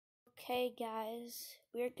Hey guys,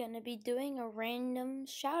 we're gonna be doing a random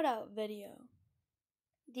shout out video.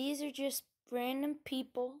 These are just random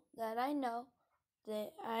people that I know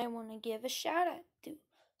that I want to give a shout out to.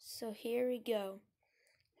 So here we go.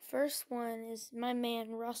 First one is my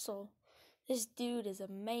man Russell. This dude is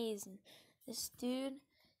amazing. This dude,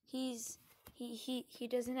 he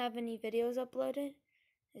doesn't have any videos uploaded,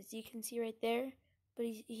 as you can see right there. But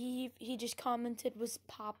he just commented was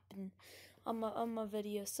popping on my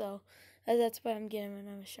video, so that's why I'm giving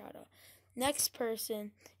him a shout out. Next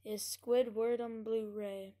person is Squidward on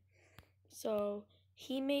Blu-ray. So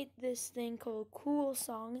he made this thing called Cool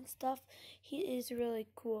Song and stuff. He is really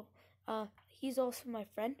cool. He's also my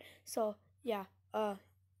friend. So yeah.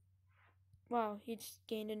 Wow, he just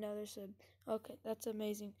gained another sub. Okay, that's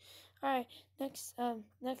amazing. All right, next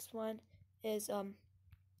one is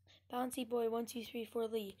Bouncy Boy 1234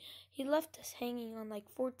 Lee. He left us hanging on like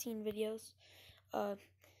 14 videos.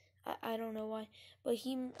 I don't know why, but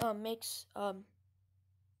he makes I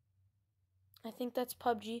think that's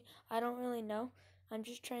PUBG. I don't really know. I'm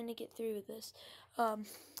just trying to get through with this.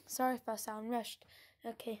 Sorry if I sound rushed.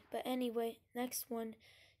 Okay, but anyway, next one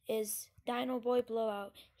is Dino Boy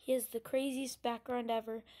Blowout. He has the craziest background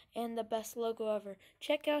ever and the best logo ever.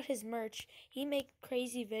 Check out his merch. He makes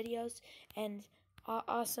crazy videos and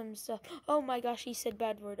awesome stuff. Oh my gosh, he said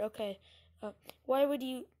bad word. Okay, why would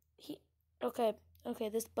you? Okay.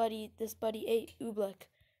 This buddy ate Oobleck.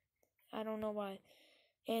 I don't know why.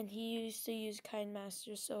 And he used to use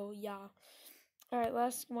KineMaster, so yeah. Alright,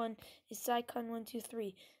 last one is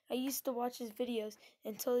Psycon123. I used to watch his videos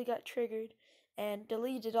until he got triggered and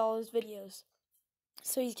deleted all his videos.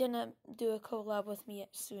 So he's gonna do a collab with me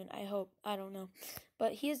soon, I hope. I don't know.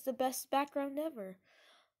 But he has the best background ever.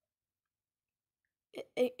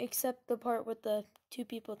 Except the part with the two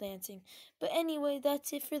people dancing. But anyway,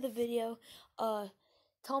 that's it for the video.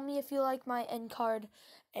 Tell me if you like my end card,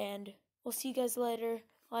 and we'll see you guys later.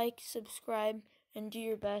 Like, subscribe, and do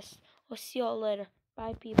your best. We'll see y'all later.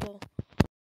 Bye, people.